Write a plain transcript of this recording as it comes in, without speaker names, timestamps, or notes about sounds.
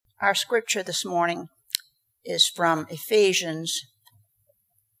Our scripture this morning is from Ephesians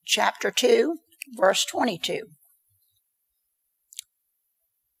chapter 2, verse 22.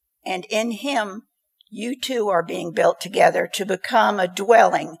 And in him you too are being built together to become a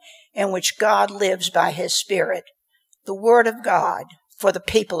dwelling in which God lives by his Spirit, the Word of God for the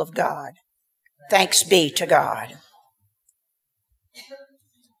people of God. Thanks be to God.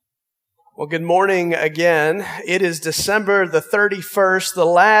 Well, good morning again. It is December the 31st, the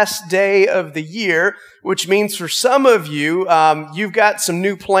last day of the year, which means for some of you, you've got some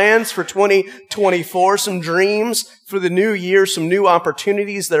new plans for 2024, some dreams for the new year, some new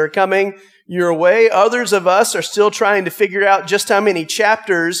opportunities that are coming your way. Others of us are still trying to figure out just how many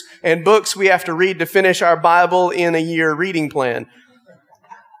chapters and books we have to read to finish our Bible in a year reading plan.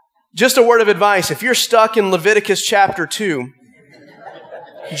 Just a word of advice, if you're stuck in Leviticus chapter 2,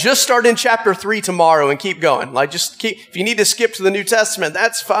 just start in chapter 3 tomorrow and keep going. If you need to skip to the New Testament,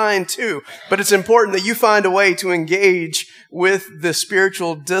 that's fine too. But it's important that you find a way to engage with the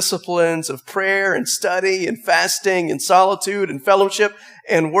spiritual disciplines of prayer and study and fasting and solitude and fellowship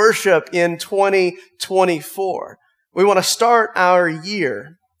and worship in 2024. We want to start our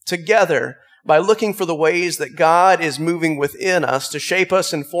year together by looking for the ways that God is moving within us to shape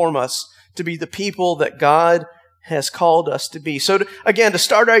us and form us to be the people that God has called us to be. So to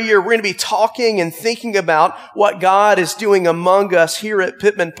start our year, we're going to be talking and thinking about what God is doing among us here at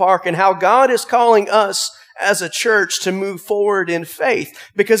Pittman Park and how God is calling us as a church to move forward in faith,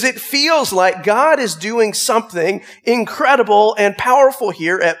 because it feels like God is doing something incredible and powerful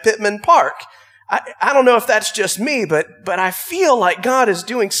here at Pittman Park. I don't know if that's just me, but I feel like God is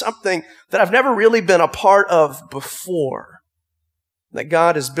doing something that I've never really been a part of before. That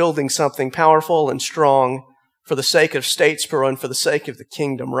God is building something powerful and strong for the sake of Statesboro and for the sake of the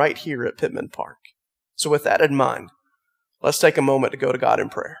kingdom right here at Pittman Park. So with that in mind, let's take a moment to go to God in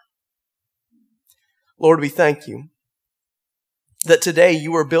prayer. Lord, we thank you that today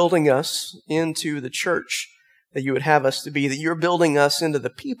you are building us into the church that you would have us to be, that you're building us into the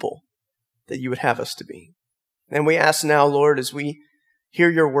people that you would have us to be. And we ask now, Lord, as we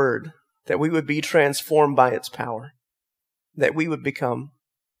hear your word, that we would be transformed by its power, that we would become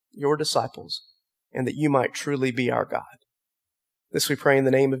your disciples, and that you might truly be our God. This we pray in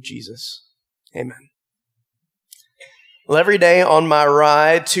the name of Jesus. Amen. Well, every day on my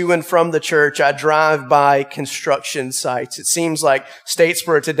ride to and from the church, I drive by construction sites. It seems like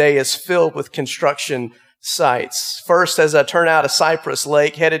Statesboro today is filled with construction sites. First, as I turn out of Cypress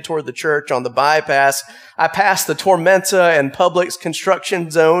Lake, headed toward the church on the bypass, I pass the Tormenta and Publix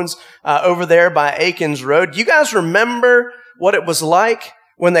construction zones over there by Aikens Road. Do you guys remember what it was like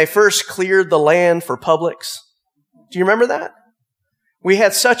when they first cleared the land for Publix? Do you remember that? We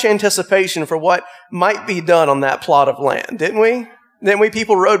had such anticipation for what might be done on that plot of land, didn't we?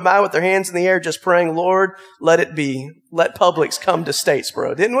 People rode by with their hands in the air just praying, Lord, let it be. Let Publix come to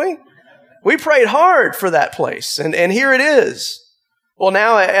Statesboro, didn't we? We prayed hard for that place, and here it is. Well,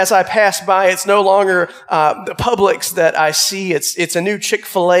 now as I pass by, it's no longer the Publix that I see. It's a new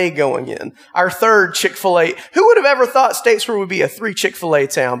Chick-fil-A going in. Our third Chick-fil-A. Who would have ever thought Statesboro would be a 3 Chick-fil-A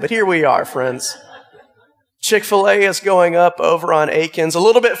town? But here we are, friends. Chick-fil-A is going up over on Aikens. A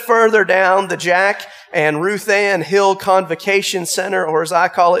little bit further down, the Jack and Ruth Ann Hill Convocation Center, or as I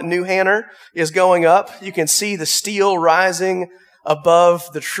call it, New Hanner, is going up. You can see the steel rising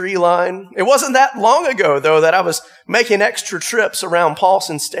above the tree line. It wasn't that long ago, though, that I was making extra trips around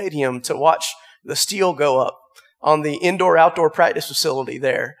Paulson Stadium to watch the steel go up on the indoor-outdoor practice facility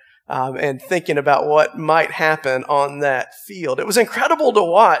there, and thinking about what might happen on that field. It was incredible to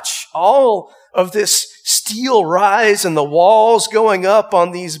watch all of this steel rise and the walls going up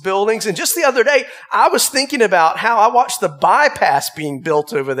on these buildings. And just the other day, I was thinking about how I watched the bypass being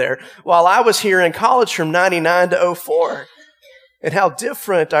built over there while I was here in college from 99 to 04. And how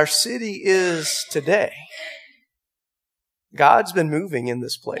different our city is today. God's been moving in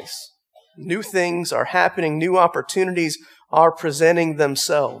this place. New things are happening. New opportunities are presenting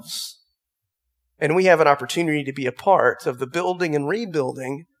themselves. And we have an opportunity to be a part of the building and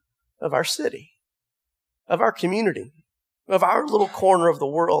rebuilding of our city, of our community, of our little corner of the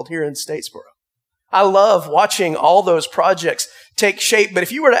world here in Statesboro. I love watching all those projects take shape. But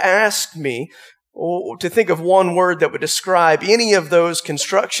if you were to ask me to think of one word that would describe any of those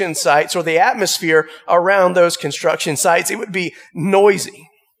construction sites or the atmosphere around those construction sites, it would be noisy,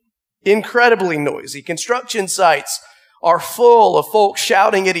 incredibly noisy. Construction sites are full of folks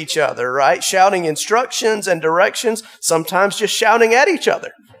shouting at each other, right? Shouting instructions and directions, sometimes just shouting at each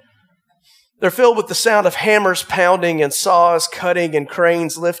other. They're filled with the sound of hammers pounding and saws cutting and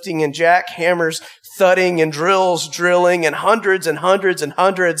cranes lifting and jackhammers thudding and drills drilling and hundreds and hundreds and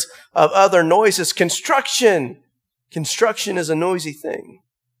hundreds of other noises. Construction is a noisy thing.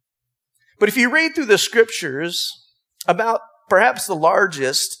 But if you read through the scriptures about perhaps the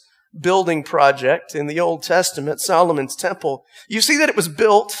largest building project in the Old Testament, Solomon's temple, you see that it was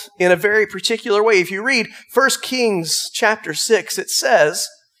built in a very particular way. If you read 1 Kings chapter 6, it says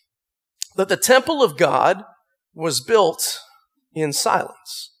that the temple of God was built in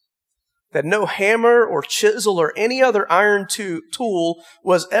silence, that no hammer or chisel or any other iron tool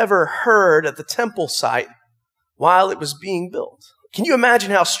was ever heard at the temple site while it was being built. Can you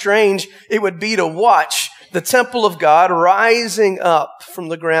imagine how strange it would be to watch the temple of God rising up from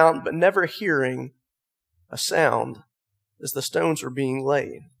the ground, but never hearing a sound as the stones were being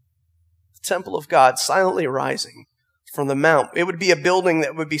laid? The temple of God silently rising from the mount. It would be a building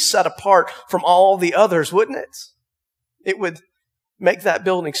that would be set apart from all the others, wouldn't it? It would make that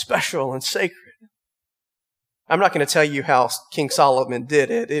building special and sacred. I'm not going to tell you how King Solomon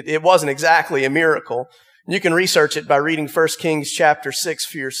did it. It wasn't exactly a miracle. You can research it by reading 1 Kings chapter 6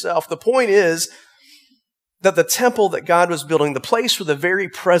 for yourself. The point is that the temple that God was building, the place where the very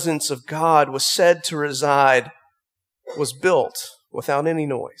presence of God was said to reside, was built without any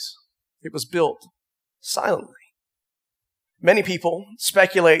noise. It was built silently. Many people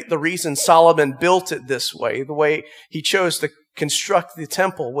speculate the reason Solomon built it this way, the way he chose to construct the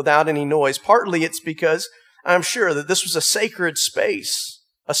temple without any noise. Partly it's because I'm sure that this was a sacred space,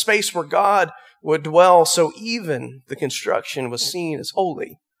 a space where God would dwell, so even the construction was seen as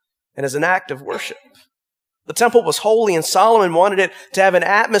holy and as an act of worship. The temple was holy, and Solomon wanted it to have an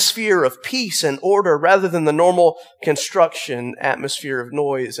atmosphere of peace and order rather than the normal construction atmosphere of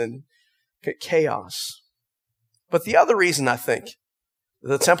noise and chaos. But the other reason I think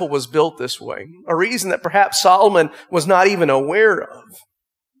the temple was built this way, a reason that perhaps Solomon was not even aware of,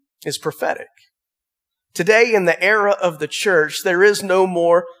 is prophetic. Today, in the era of the church, there is no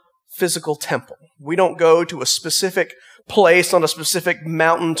more physical temple. We don't go to a specific place on a specific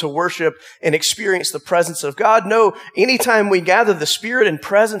mountain to worship and experience the presence of God. No, anytime we gather, the Spirit and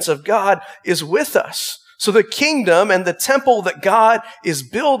presence of God is with us. So the kingdom and the temple that God is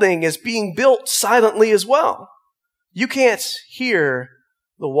building is being built silently as well. You can't hear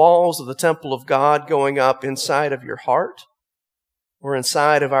the walls of the temple of God going up inside of your heart or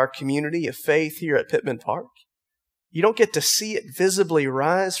inside of our community of faith here at Pittman Park. You don't get to see it visibly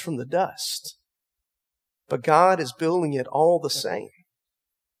rise from the dust. But God is building it all the same.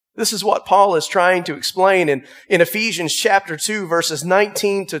 This is what Paul is trying to explain in Ephesians chapter 2, verses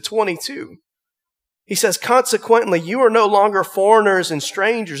 19 to 22. He says, consequently, you are no longer foreigners and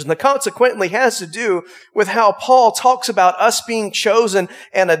strangers. And the consequently has to do with how Paul talks about us being chosen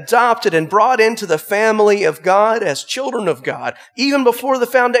and adopted and brought into the family of God as children of God, even before the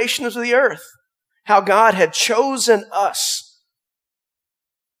foundations of the earth. How God had chosen us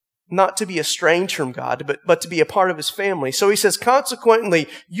not to be estranged from God, but to be a part of His family. So he says, consequently,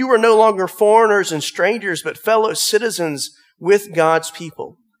 you are no longer foreigners and strangers, but fellow citizens with God's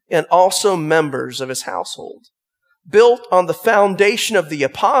people and also members of His household, built on the foundation of the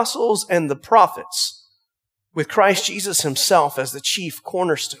apostles and the prophets, with Christ Jesus Himself as the chief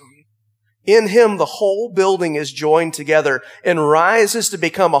cornerstone. In Him, the whole building is joined together and rises to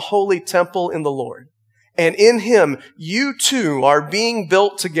become a holy temple in the Lord. And in Him, you too are being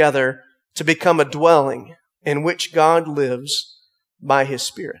built together to become a dwelling in which God lives by His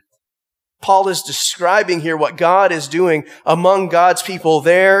Spirit. Paul is describing here what God is doing among God's people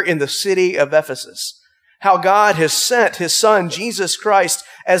there in the city of Ephesus. How God has sent His Son, Jesus Christ,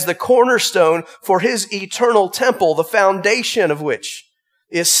 as the cornerstone for His eternal temple, the foundation of which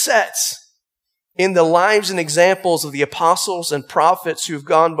is set in the lives and examples of the apostles and prophets who have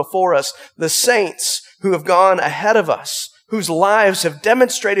gone before us, the saints who have gone ahead of us, whose lives have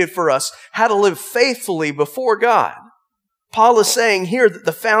demonstrated for us how to live faithfully before God. Paul is saying here that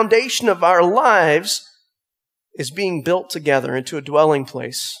the foundation of our lives is being built together into a dwelling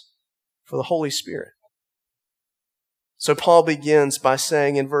place for the Holy Spirit. So Paul begins by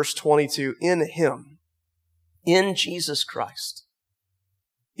saying in verse 22, in Him, in Jesus Christ,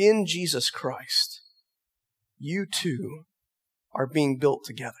 you too are being built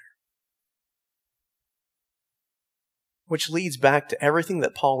together. Which leads back to everything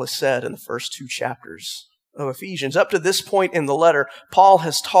that Paul has said in the first 2 chapters of Ephesians. Up to this point in the letter, Paul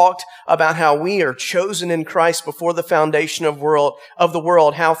has talked about how we are chosen in Christ before the foundation of the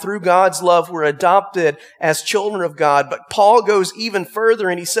world, how through God's love we're adopted as children of God. But Paul goes even further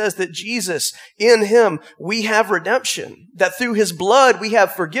and he says that Jesus, in Him, we have redemption, that through His blood we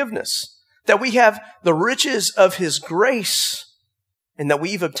have forgiveness, that we have the riches of His grace, and that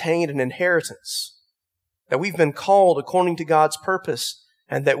we've obtained an inheritance that we've been called according to God's purpose,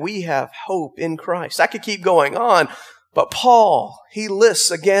 and that we have hope in Christ. I could keep going on, but Paul, he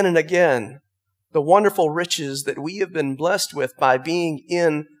lists again and again the wonderful riches that we have been blessed with by being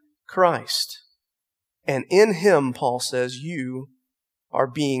in Christ. And in him, Paul says, you are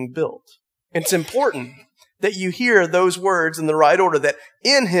being built. It's important that you hear those words in the right order, that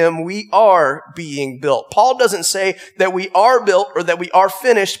in him we are being built. Paul doesn't say that we are built or that we are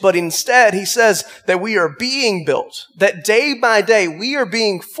finished, but instead he says that we are being built, that day by day we are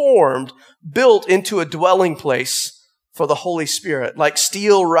being formed, built into a dwelling place for the Holy Spirit. Like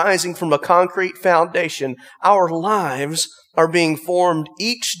steel rising from a concrete foundation, our lives are being formed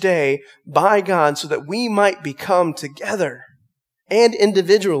each day by God so that we might become together and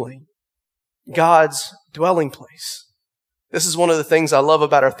individually God's dwelling place. This is one of the things I love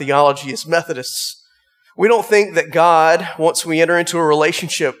about our theology as Methodists. We don't think that God, once we enter into a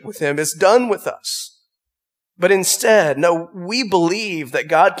relationship with him, is done with us. But instead, no, we believe that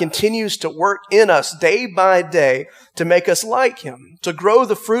God continues to work in us day by day to make us like him, to grow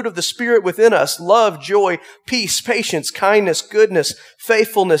the fruit of the Spirit within us: love, joy, peace, patience, kindness, goodness,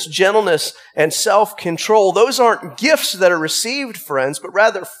 faithfulness, gentleness, and self-control. Those aren't gifts that are received, friends, but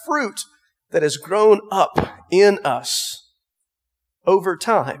rather fruit that has grown up in us over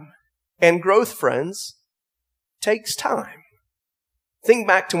time. And growth, friends, takes time. Think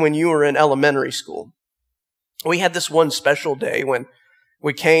back to when you were in elementary school. We had this one special day when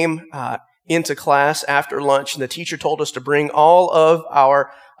we came into class after lunch, and the teacher told us to bring all of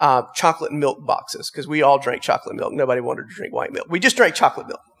our chocolate milk boxes, because we all drank chocolate milk. Nobody wanted to drink white milk. We just drank chocolate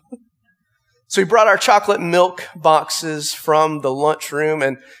milk. So we brought our chocolate milk boxes from the lunchroom,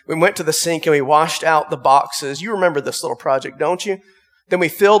 and we went to the sink and we washed out the boxes. You remember this little project, don't you? Then we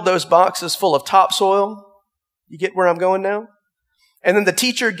filled those boxes full of topsoil. You get where I'm going now? And then the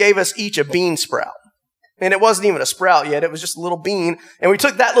teacher gave us each a bean sprout. And it wasn't even a sprout yet. It was just a little bean. And we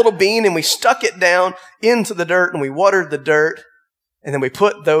took that little bean and we stuck it down into the dirt, and we watered the dirt. And then we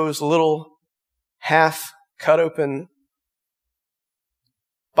put those little half cut open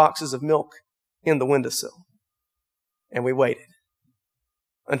boxes of milk in the windowsill. And we waited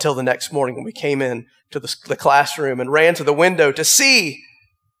until the next morning when we came in to the classroom and ran to the window to see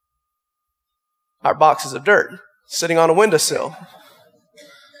our boxes of dirt sitting on a windowsill,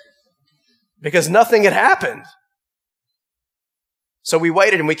 because nothing had happened. So we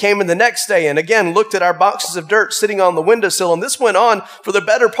waited, and we came in the next day and again looked at our boxes of dirt sitting on the windowsill, and this went on for the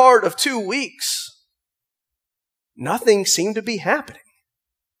better part of 2 weeks. Nothing seemed to be happening.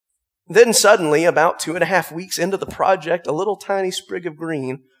 Then suddenly, about 2.5 weeks into the project, a little tiny sprig of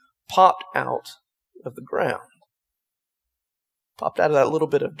green popped out of the ground. Popped out of that little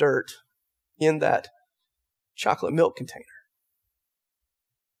bit of dirt in that chocolate milk container.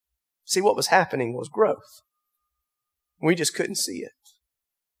 See, what was happening was growth. We just couldn't see it.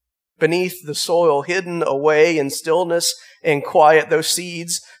 Beneath the soil, hidden away in stillness and quiet, those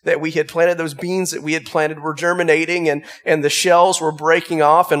seeds that we had planted, those beans that we had planted, were germinating, and the shells were breaking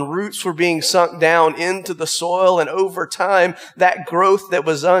off, and roots were being sunk down into the soil. And over time, that growth that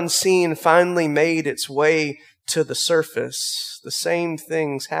was unseen finally made its way to the surface. The same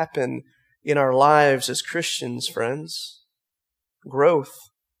things happen in our lives as Christians, friends. Growth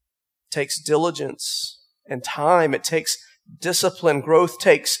takes diligence and time. It takes discipline. Growth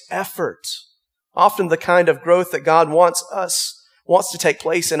takes effort. Often the kind of growth that God wants to take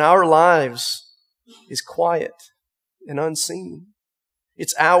place in our lives is quiet and unseen.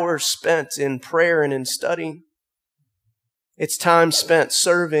 It's hours spent in prayer and in study. It's time spent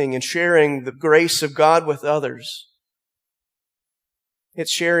serving and sharing the grace of God with others.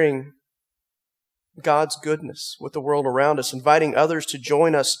 It's sharing God's goodness with the world around us, inviting others to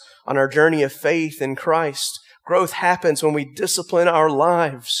join us on our journey of faith in Christ. Growth happens when we discipline our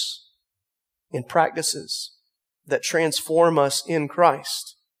lives in practices that transform us in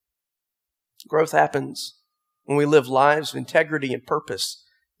Christ. Growth happens when we live lives of integrity and purpose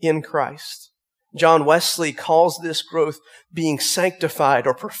in Christ. John Wesley calls this growth being sanctified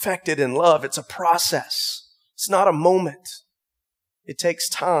or perfected in love. It's a process. It's not a moment. It takes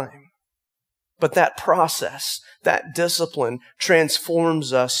time. But that process, that discipline,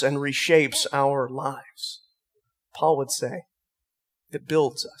 transforms us and reshapes our lives. Paul would say, it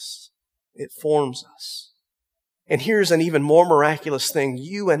builds us. It forms us. And here's an even more miraculous thing.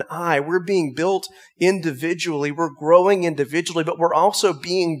 You and I, we're being built individually. We're growing individually, but we're also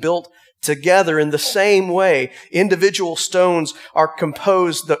being built together in the same way. Individual stones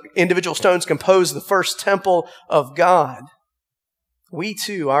compose the first temple of God. We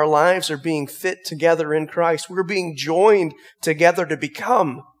too, our lives are being fit together in Christ. We're being joined together to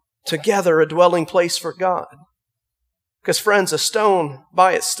become together a dwelling place for God. Because friends, a stone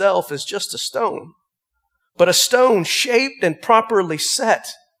by itself is just a stone. But a stone shaped and properly set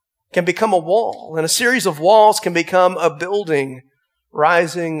can become a wall, and a series of walls can become a building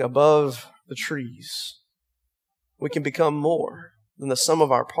rising above the trees. We can become more than the sum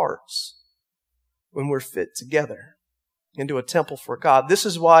of our parts when we're fit together into a temple for God. This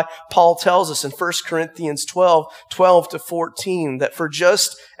is why Paul tells us in 1 Corinthians 12:12-14, that for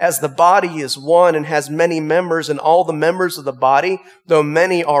just as the body is one and has many members, and all the members of the body, though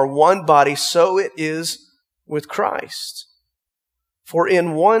many, are one body, so it is with Christ. For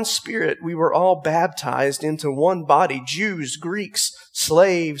in one Spirit we were all baptized into one body, Jews, Greeks,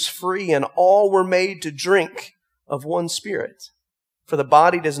 slaves, free, and all were made to drink of one Spirit. For the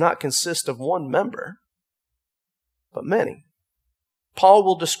body does not consist of one member, but many. Paul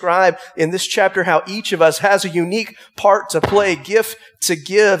will describe in this chapter how each of us has a unique part to play, gift to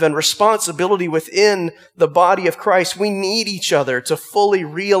give, and responsibility within the body of Christ. We need each other to fully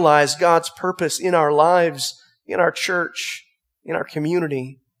realize God's purpose in our lives, in our church, in our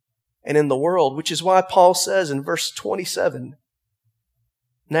community, and in the world, which is why Paul says in verse 27,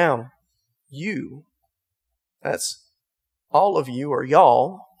 now you, that's all of you, or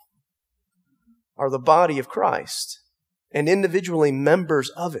y'all, are the body of Christ and individually members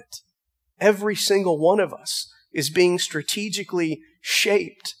of it. Every single one of us is being strategically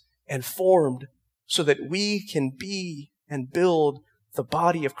shaped and formed so that we can be and build the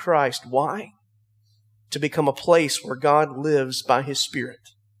body of Christ. Why? To become a place where God lives by His Spirit.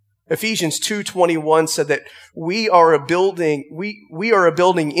 Ephesians 2:21 said that we are a building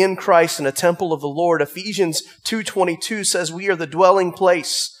in Christ and a temple of the Lord. Ephesians 2:22 says we are the dwelling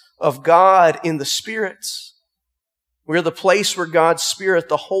place of God in the Spirit. We are the place where God's Spirit,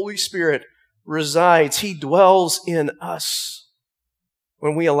 the Holy Spirit, resides. He dwells in us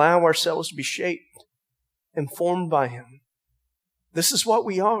when we allow ourselves to be shaped and formed by Him. This is what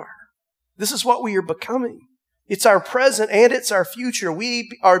we are. This is what we are becoming. It's our present and it's our future.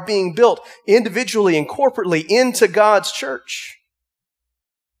 We are being built individually and corporately into God's church.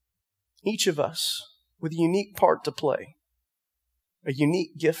 Each of us with a unique part to play, a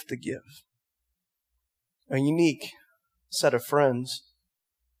unique gift to give, a unique set of friends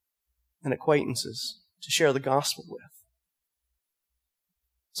and acquaintances to share the gospel with.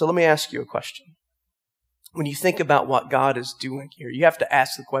 So let me ask you a question. When you think about what God is doing here, you have to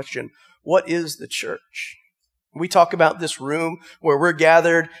ask the question, what is the church? We talk about this room where we're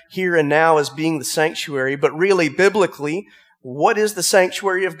gathered here and now as being the sanctuary, but really, biblically, what is the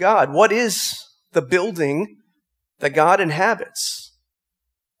sanctuary of God? What is the building that God inhabits?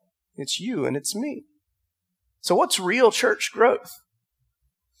 It's you and it's me. So what's real church growth?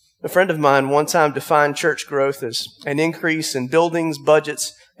 A friend of mine one time defined church growth as an increase in buildings,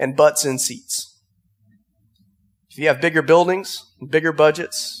 budgets, and butts in seats. If you have bigger buildings, bigger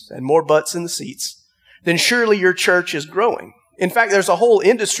budgets, and more butts in the seats, then surely your church is growing. In fact, there's a whole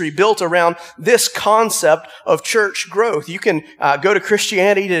industry built around this concept of church growth. You can go to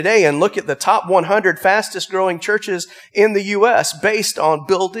Christianity Today and look at the top 100 fastest growing churches in the U.S. based on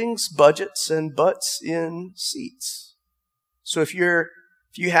buildings, budgets, and butts in seats. So if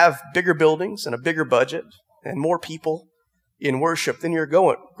you have bigger buildings and a bigger budget and more people in worship, then you're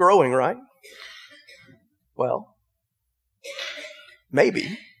growing, right? Well,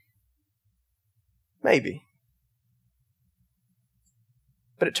 maybe.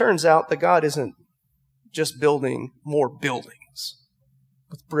 But it turns out that God isn't just building more buildings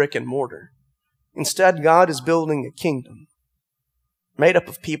with brick and mortar. Instead, God is building a kingdom made up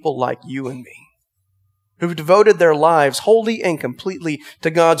of people like you and me, who've devoted their lives wholly and completely to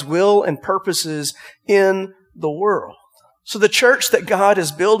God's will and purposes in the world. So the church that God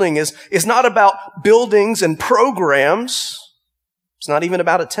is building is not about buildings and programs. It's not even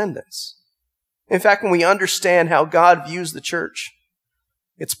about attendance. In fact, when we understand how God views the church,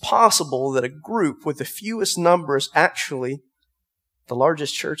 it's possible that a group with the fewest numbers actually the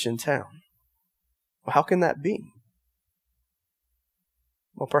largest church in town. Well, how can that be?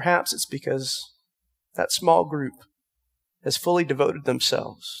 Well, perhaps it's because that small group has fully devoted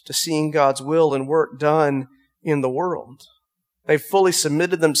themselves to seeing God's will and work done in the world. They've fully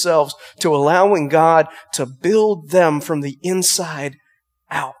submitted themselves to allowing God to build them from the inside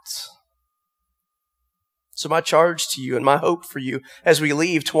out. So my charge to you and my hope for you as we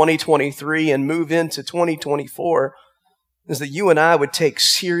leave 2023 and move into 2024 is that you and I would take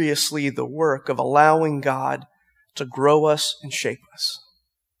seriously the work of allowing God to grow us and shape us.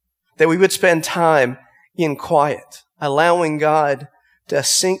 That we would spend time in quiet, allowing God to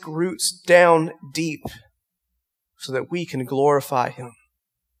sink roots down deep so that we can glorify Him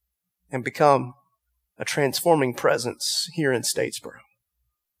and become a transforming presence here in Statesboro.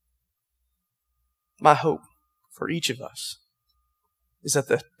 My hope for each of us is that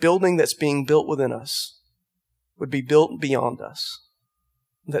the building that's being built within us would be built beyond us,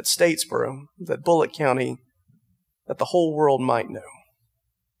 that Statesboro, that Bullitt County, that the whole world might know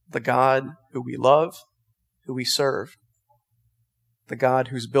the God who we love, who we serve, the God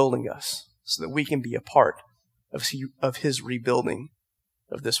who's building us so that we can be a part of His rebuilding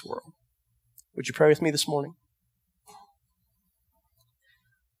of this world. Would you pray with me this morning?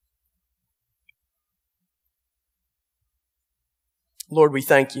 Lord, we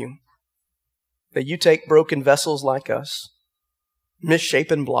thank you that you take broken vessels like us,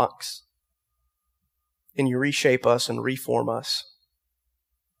 misshapen blocks, and you reshape us and reform us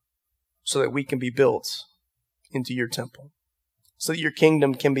so that we can be built into your temple, so that your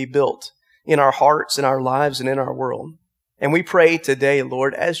kingdom can be built in our hearts, in our lives, and in our world. And we pray today,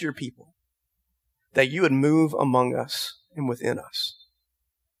 Lord, as your people, that you would move among us and within us,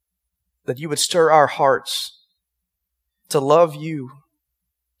 that you would stir our hearts to love you,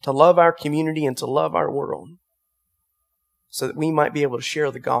 to love our community, and to love our world, so that we might be able to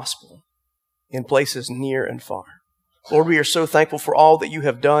share the gospel in places near and far. Lord, we are so thankful for all that you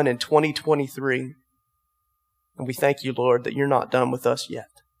have done in 2023. And we thank you, Lord, that you're not done with us yet.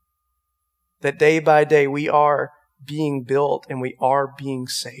 That day by day we are being built and we are being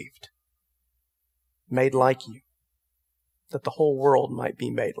saved, made like you, that the whole world might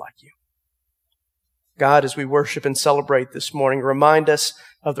be made like you. God, as we worship and celebrate this morning, remind us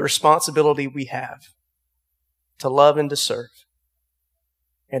of the responsibility we have to love and to serve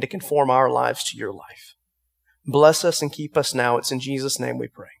and to conform our lives to your life. Bless us and keep us now. It's in Jesus' name we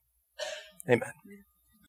pray. Amen.